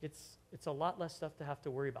it's a lot less stuff to have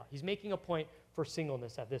to worry about. He's making a point for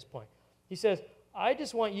singleness at this point. He says, I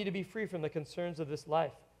just want you to be free from the concerns of this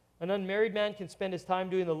life. An unmarried man can spend his time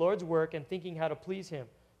doing the Lord's work and thinking how to please him.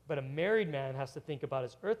 But a married man has to think about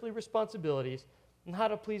his earthly responsibilities and how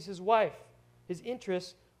to please his wife. His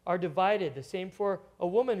interests are divided. The same for a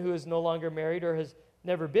woman who is no longer married or has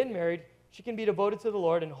never been married. She can be devoted to the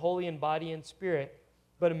Lord and holy in body and spirit.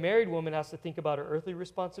 But a married woman has to think about her earthly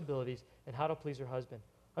responsibilities and how to please her husband.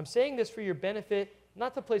 I'm saying this for your benefit,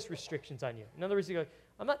 not to place restrictions on you. In other words, you go,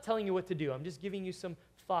 I'm not telling you what to do. I'm just giving you some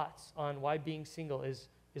thoughts on why being single is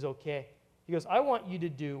okay. He goes, I want you to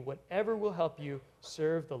do whatever will help you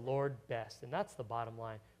serve the Lord best. And that's the bottom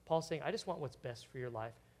line. Paul's saying, I just want what's best for your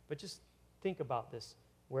life. But just think about this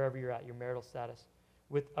wherever you're at, your marital status.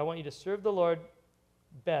 I want you to serve the Lord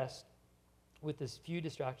best with as few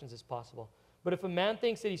distractions as possible. But if a man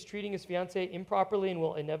thinks that he's treating his fiancée improperly and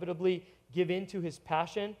will inevitably give in to his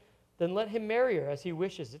passion, then let him marry her as he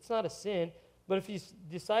wishes. It's not a sin. But if he's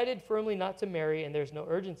decided firmly not to marry and there's no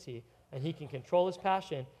urgency and he can control his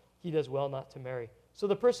passion, he does well not to marry. So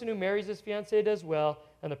the person who marries his fiancée does well,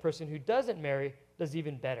 and the person who doesn't marry does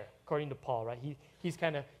even better, according to Paul, right? He's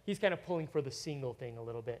kind of pulling for the single thing a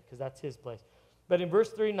little bit because that's his place. But in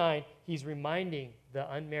verse 39, he's reminding the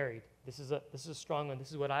unmarried. This is a strong one.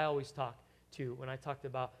 This is what I always talk to when I talked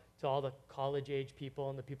about to all the college-age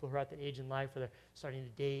people and the people who are at the age in life where they're starting to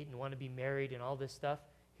date and want to be married and all this stuff.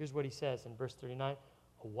 Here's what he says in verse 39.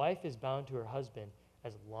 A wife is bound to her husband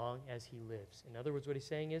as long as he lives. In other words, what he's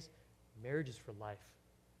saying is marriage is for life.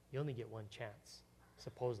 You only get one chance,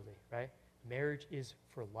 supposedly, right? Marriage is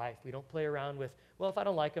for life. We don't play around with, well, if I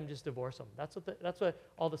don't like him, just divorce him. That's what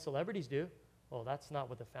all the celebrities do. Well, that's not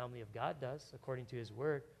what the family of God does, according to his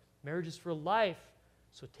word. Marriage is for life,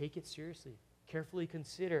 so take it seriously. Carefully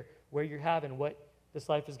consider where you're having what this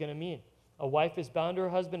life is going to mean. A wife is bound to her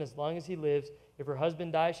husband as long as he lives. If her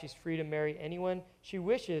husband dies, she's free to marry anyone she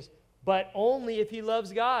wishes, but only if he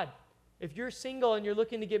loves God. If you're single and you're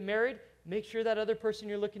looking to get married, make sure that other person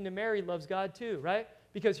you're looking to marry loves God too, right?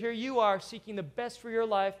 Because here you are seeking the best for your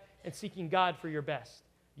life and seeking God for your best.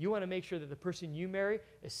 You want to make sure that the person you marry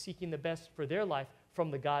is seeking the best for their life from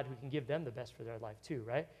the God who can give them the best for their life too,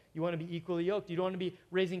 right? You want to be equally yoked. You don't want to be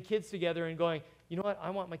raising kids together and going, you know what, I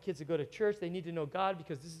want my kids to go to church. They need to know God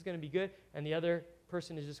because this is going to be good. And the other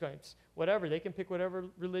person is just going, whatever. They can pick whatever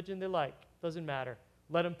religion they like. Doesn't matter.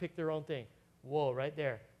 Let them pick their own thing. Whoa, right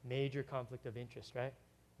there. Major conflict of interest, right?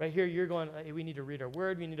 Right here, you're going, hey, we need to read our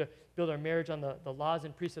word. We need to build our marriage on the laws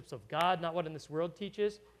and precepts of God, not what in this world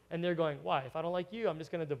teaches. And they're going, why? If I don't like you, I'm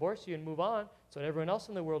just going to divorce you and move on. That's what everyone else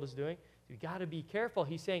in the world is doing. You got to be careful.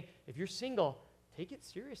 He's saying, if you're single, take it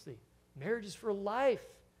seriously. Marriage is for life.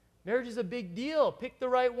 Marriage is a big deal. Pick the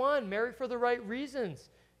right one. Marry for the right reasons.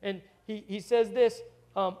 And he says this,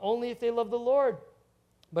 only if they love the Lord.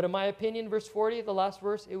 But in my opinion, verse 40, the last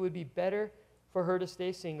verse, it would be better for her to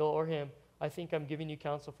stay single or him. I think I'm giving you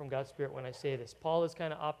counsel from God's Spirit when I say this. Paul is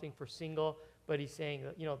kind of opting for single, but he's saying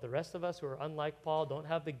that, the rest of us who are unlike Paul don't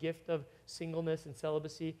have the gift of singleness and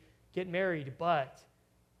celibacy. Get married, but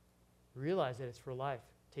realize that it's for life.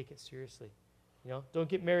 Take it seriously. Don't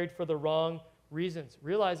get married for the wrong reasons.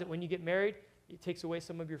 Realize that when you get married, it takes away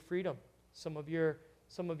some of your freedom, some of your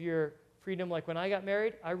freedom. Like when I got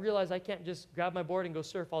married, I realized I can't just grab my board and go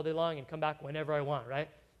surf all day long and come back whenever I want, right?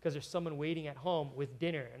 Because there's someone waiting at home with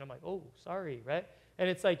dinner. And I'm like, oh, sorry, right? And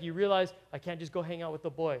it's like you realize I can't just go hang out with the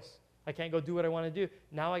boys. I can't go do what I want to do.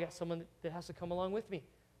 Now I got someone that has to come along with me.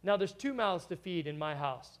 Now there's 2 mouths to feed in my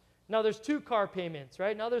house. Now there's 2 car payments,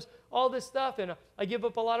 right? Now there's all this stuff, and I give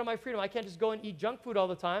up a lot of my freedom. I can't just go and eat junk food all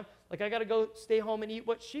the time. Like I got to go stay home and eat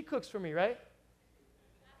what she cooks for me, right?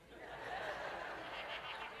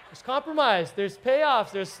 There's compromise. There's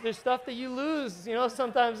payoffs. There's stuff that you lose,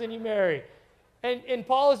 sometimes when you marry. And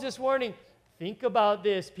Paul is just warning, think about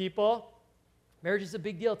this, people. Marriage is a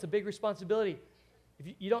big deal. It's a big responsibility.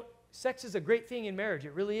 If you don't, sex is a great thing in marriage.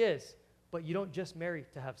 It really is. But you don't just marry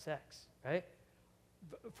to have sex, right?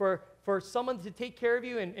 for someone to take care of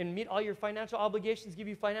you and meet all your financial obligations, give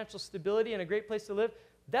you financial stability and a great place to live,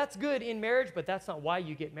 that's good in marriage, but that's not why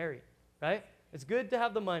you get married, right? It's good to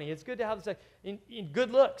have the money. It's good to have the sex. In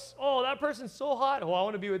good looks. Oh, that person's so hot. Oh, I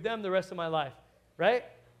want to be with them the rest of my life, right?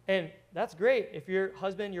 And that's great. If your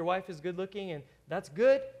husband, your wife is good looking and that's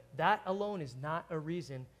good, that alone is not a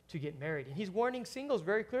reason to get married. And he's warning singles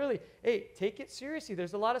very clearly. Hey, take it seriously.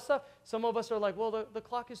 There's a lot of stuff. Some of us are like, well, the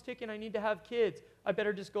clock is ticking. I need to have kids. I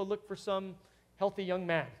better just go look for some healthy young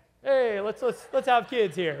man. Hey, let's have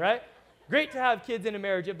kids here, right? Great to have kids in a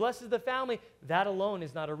marriage. It blesses the family. That alone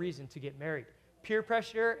is not a reason to get married. Peer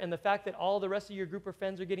pressure and the fact that all the rest of your group of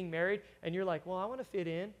friends are getting married and you're like, well, I want to fit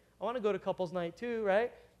in. I want to go to couples night too,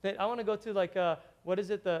 right? That I want to go to like, what is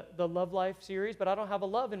it, the Love Life series, but I don't have a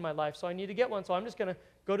love in my life, so I need to get one, so I'm just going to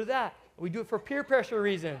go to that. We do it for peer pressure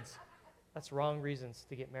reasons. That's wrong reasons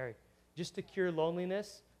to get married. Just to cure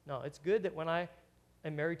loneliness. No, it's good that when I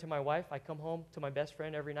am married to my wife, I come home to my best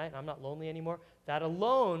friend every night and I'm not lonely anymore. That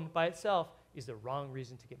alone by itself is the wrong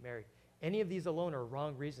reason to get married. Any of these alone are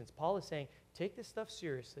wrong reasons. Paul is saying, take this stuff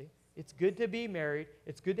seriously. It's good to be married.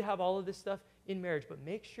 It's good to have all of this stuff in marriage, but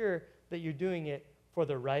make sure that you're doing it for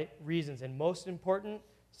the right reasons. And most important,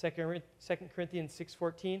 2 Corinthians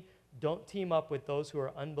 6:14, don't team up with those who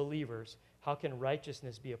are unbelievers. How can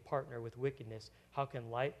righteousness be a partner with wickedness? How can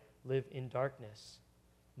light live in darkness?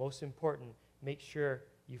 Most important, make sure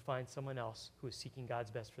you find someone else who is seeking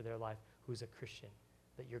God's best for their life, who's a Christian,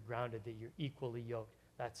 that you're grounded, that you're equally yoked.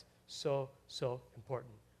 That's so, so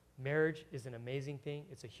important. Marriage is an amazing thing.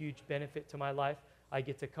 It's a huge benefit to my life. I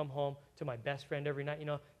get to come home to my best friend every night. You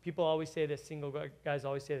know, people always say this, single guys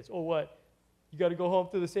always say this, oh, what? You got to go home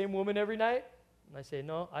to the same woman every night? And I say,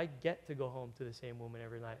 no, I get to go home to the same woman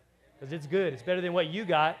every night because it's good. It's better than what you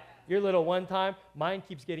got. Your little one time. Mine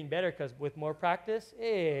keeps getting better because with more practice,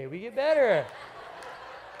 hey, we get better.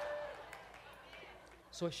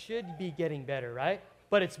 So it should be getting better, right?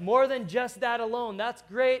 But it's more than just that alone. That's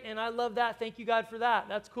great, and I love that. Thank you, God, for that.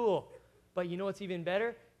 That's cool. But you know what's even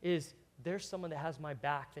better is there's someone that has my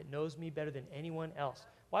back that knows me better than anyone else.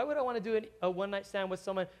 Why would I want to do a one-night stand with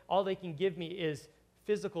someone all they can give me is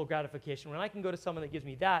physical gratification when I can go to someone that gives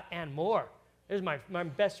me that and more? There's my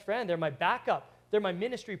best friend. They're my backup. They're my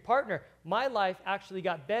ministry partner. My life actually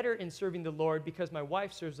got better in serving the Lord because my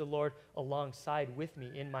wife serves the Lord alongside with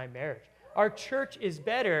me in my marriage. Our church is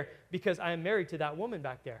better because I am married to that woman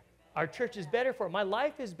back there. Our church is better for it. My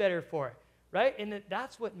life is better for it, right? And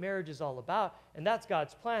that's what marriage is all about, and that's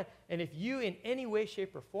God's plan. And if you in any way,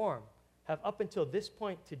 shape, or form have up until this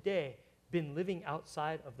point today been living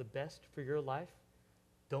outside of the best for your life,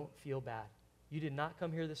 don't feel bad. You did not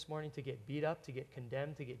come here this morning to get beat up, to get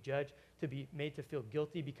condemned, to get judged, to be made to feel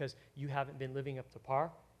guilty because you haven't been living up to par.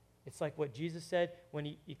 It's like what Jesus said when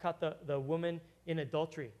he caught the woman in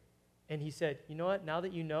adultery. And he said, you know what? Now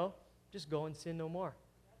that you know, just go and sin no more.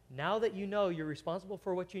 Now that you know you're responsible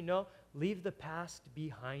for what you know, leave the past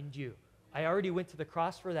behind you. I already went to the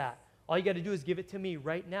cross for that. All you got to do is give it to me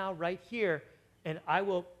right now, right here, and I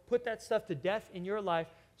will put that stuff to death in your life.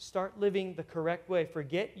 Start living the correct way.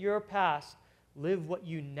 Forget your past. Live what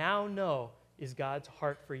you now know is God's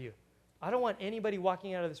heart for you. I don't want anybody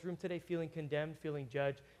walking out of this room today feeling condemned, feeling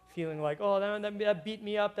judged, feeling like, oh, that beat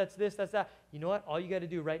me up, that's this, that's that. You know what? All you got to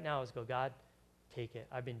do right now is go, God, take it.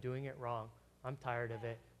 I've been doing it wrong. I'm tired of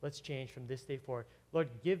it. Let's change from this day forward. Lord,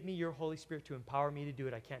 give me your Holy Spirit to empower me to do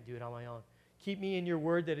it. I can't do it on my own. Keep me in your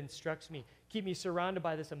word that instructs me. Keep me surrounded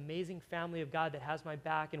by this amazing family of God that has my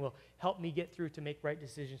back and will help me get through to make right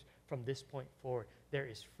decisions from this point forward. There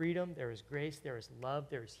is freedom, there is grace, there is love,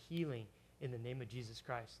 there is healing in the name of Jesus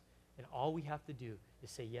Christ. And all we have to do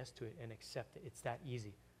is say yes to it and accept it. It's that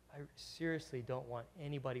easy. I seriously don't want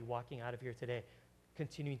anybody walking out of here today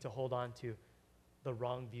continuing to hold on to the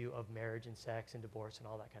wrong view of marriage and sex and divorce and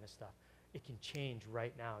all that kind of stuff. It can change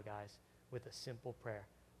right now, guys, with a simple prayer.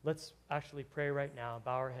 Let's actually pray right now,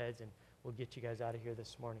 bow our heads, and we'll get you guys out of here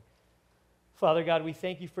this morning. Father God, we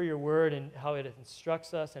thank you for your word and how it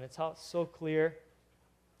instructs us, and it's how it's so clear.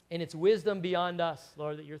 And it's wisdom beyond us,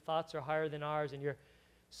 Lord, that your thoughts are higher than ours, and you're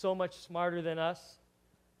so much smarter than us.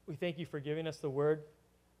 We thank you for giving us the word.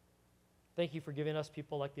 Thank you for giving us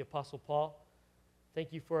people like the Apostle Paul.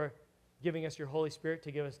 Thank you for giving us your Holy Spirit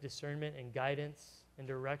to give us discernment and guidance and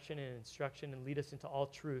direction and instruction and lead us into all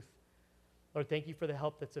truth. Lord, thank you for the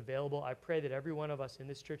help that's available. I pray that every one of us in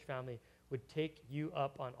this church family would take you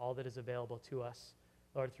up on all that is available to us,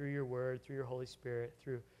 Lord, through your word, through your Holy Spirit,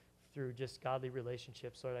 through just godly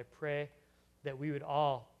relationships. Lord, I pray that we would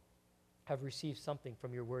all have received something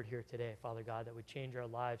from your word here today, Father God, that would change our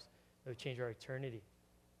lives, that would change our eternity.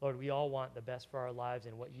 Lord, we all want the best for our lives,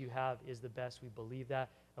 and what you have is the best. We believe that,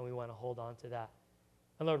 and we want to hold on to that.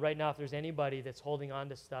 And Lord, right now, if there's anybody that's holding on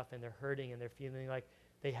to stuff and they're hurting and they're feeling like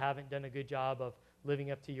they haven't done a good job of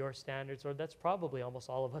living up to your standards, Lord, that's probably almost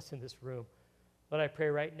all of us in this room. Lord, I pray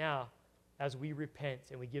right now, as we repent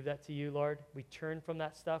and we give that to you, Lord, we turn from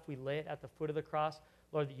that stuff, we lay it at the foot of the cross,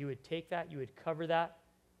 Lord, that you would take that, you would cover that.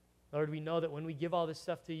 Lord, we know that when we give all this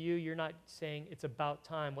stuff to you, you're not saying it's about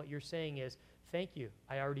time. What you're saying is, thank you,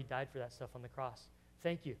 I already died for that stuff on the cross.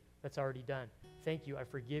 Thank you, that's already done. Thank you, I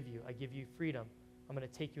forgive you, I give you freedom. I'm going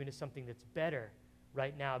to take you into something that's better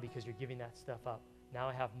right now because you're giving that stuff up. Now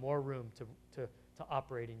I have more room to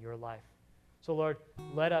operate in your life. So Lord,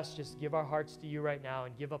 let us just give our hearts to you right now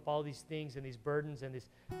and give up all these things and these burdens and this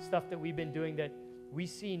stuff that we've been doing that we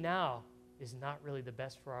see now is not really the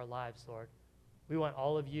best for our lives, Lord. We want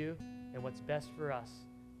all of you and what's best for us.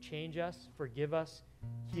 Change us, forgive us,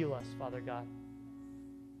 heal us, Father God.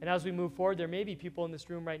 And as we move forward, there may be people in this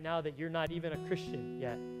room right now that you're not even a Christian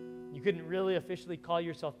yet. You couldn't really officially call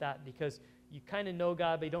yourself that because you kind of know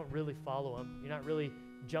God, but you don't really follow him. You're not really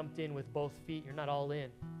jumped in with both feet. You're not all in.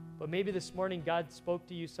 But maybe this morning God spoke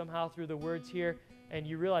to you somehow through the words here, and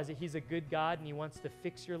you realize that he's a good God and he wants to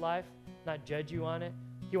fix your life, not judge you on it.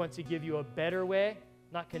 He wants to give you a better way,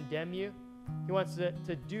 not condemn you. He wants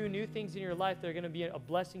to do new things in your life that are going to be a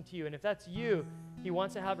blessing to you. And if that's you, he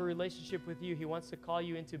wants to have a relationship with you. He wants to call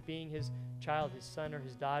you into being his child, his son or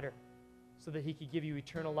his daughter, so that he could give you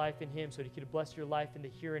eternal life in him, so that he could bless your life in the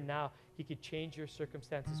here and now. He could change your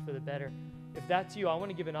circumstances for the better. If that's you, I want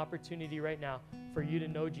to give an opportunity right now for you to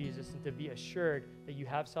know Jesus and to be assured that you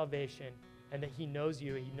have salvation and that he knows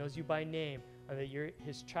you by name, and that you're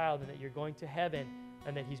his child and that you're going to heaven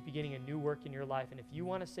and that he's beginning a new work in your life. And if you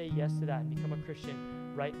want to say yes to that and become a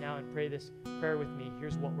Christian right now and pray this prayer with me,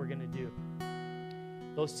 here's what we're going to do.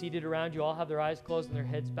 Those seated around you all have their eyes closed and their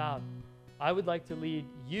heads bowed. I would like to lead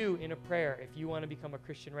you in a prayer if you want to become a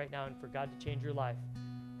Christian right now and for God to change your life.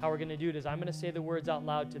 How we're going to do it is I'm going to say the words out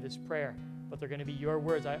loud to this prayer, but they're going to be your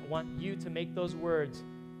words. I want you to make those words,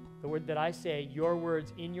 the word that I say, your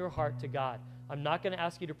words in your heart to God. I'm not going to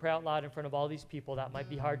ask you to pray out loud in front of all these people. That might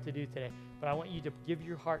be hard to do today, but I want you to give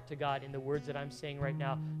your heart to God in the words that I'm saying right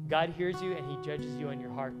now. God hears you and he judges you in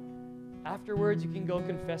your heart. Afterwards, you can go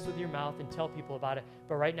confess with your mouth and tell people about it,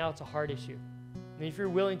 but right now it's a heart issue. And if you're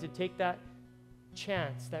willing to take that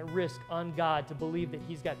chance, that risk on God to believe that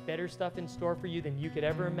he's got better stuff in store for you than you could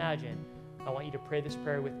ever imagine, I want you to pray this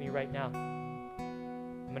prayer with me right now.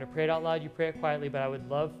 I'm going to pray it out loud. You pray it quietly, but I would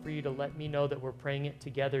love for you to let me know that we're praying it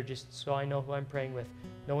together just so I know who I'm praying with.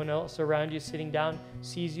 No one else around you sitting down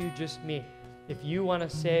sees you, just me. If you want to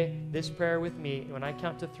say this prayer with me, when I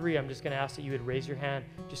count to 3, I'm just going to ask that you would raise your hand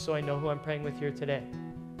just so I know who I'm praying with here today.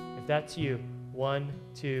 If that's you, 1,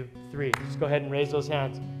 2, 3. Just go ahead and raise those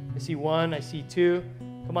hands. I see 1, I see 2.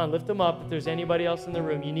 Come on, lift them up. If there's anybody else in the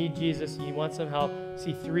room, you need Jesus, you want some help. I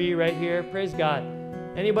see 3 right here. Praise God.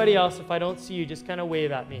 Anybody else, if I don't see you, just kind of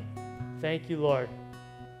wave at me. Thank you, Lord.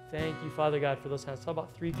 Thank you, Father God, for those hands. How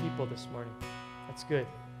about 3 people this morning? That's good.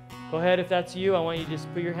 Go ahead, if that's you, I want you to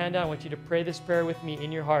just put your hand down. I want you to pray this prayer with me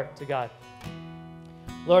in your heart to God.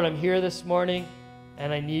 Lord, I'm here this morning,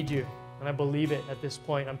 and I need you, and I believe it at this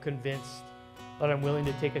point. I'm convinced. Lord, I'm willing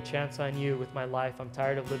to take a chance on you with my life. I'm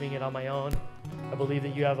tired of living it on my own. I believe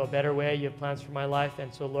that you have a better way. You have plans for my life,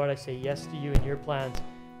 and so, Lord, I say yes to you and your plans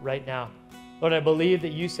right now. Lord, I believe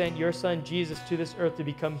that you sent your son, Jesus, to this earth to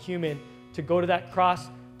become human, to go to that cross,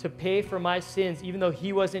 to pay for my sins, even though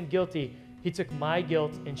he wasn't guilty. He took my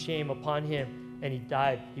guilt and shame upon him, and he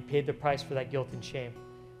died. He paid the price for that guilt and shame.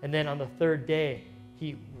 And then on the 3rd day,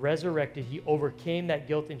 he resurrected. He overcame that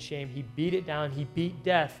guilt and shame. He beat it down. He beat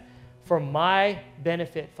death for my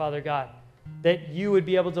benefit, Father God, that you would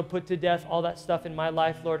be able to put to death all that stuff in my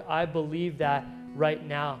life, Lord. I believe that right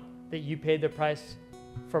now, that you paid the price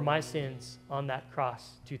for my sins on that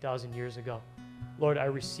cross 2,000 years ago. Lord, I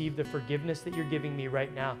receive the forgiveness that you're giving me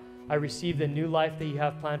right now. I receive the new life that you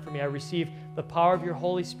have planned for me. I receive the power of your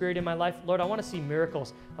Holy Spirit in my life. Lord, I want to see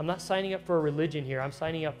miracles. I'm not signing up for a religion here. I'm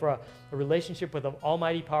signing up for a relationship with an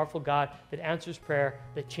almighty, powerful God that answers prayer,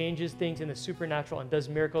 that changes things in the supernatural and does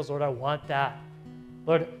miracles. Lord, I want that.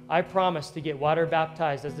 Lord, I promise to get water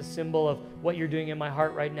baptized as the symbol of what you're doing in my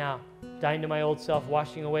heart right now. Dying to my old self,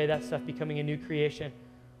 washing away that stuff, becoming a new creation.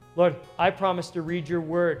 Lord, I promise to read your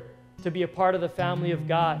word, to be a part of the family of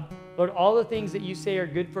God. Lord, all the things that you say are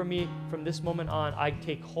good for me from this moment on, I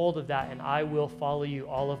take hold of that and I will follow you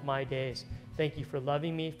all of my days. Thank you for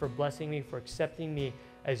loving me, for blessing me, for accepting me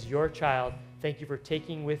as your child. Thank you for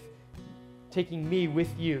taking me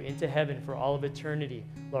with you into heaven for all of eternity.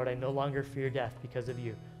 Lord, I no longer fear death because of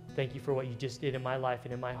you. Thank you for what you just did in my life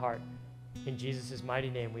and in my heart. In Jesus' mighty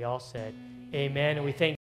name, we all said, amen. And we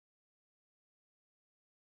thank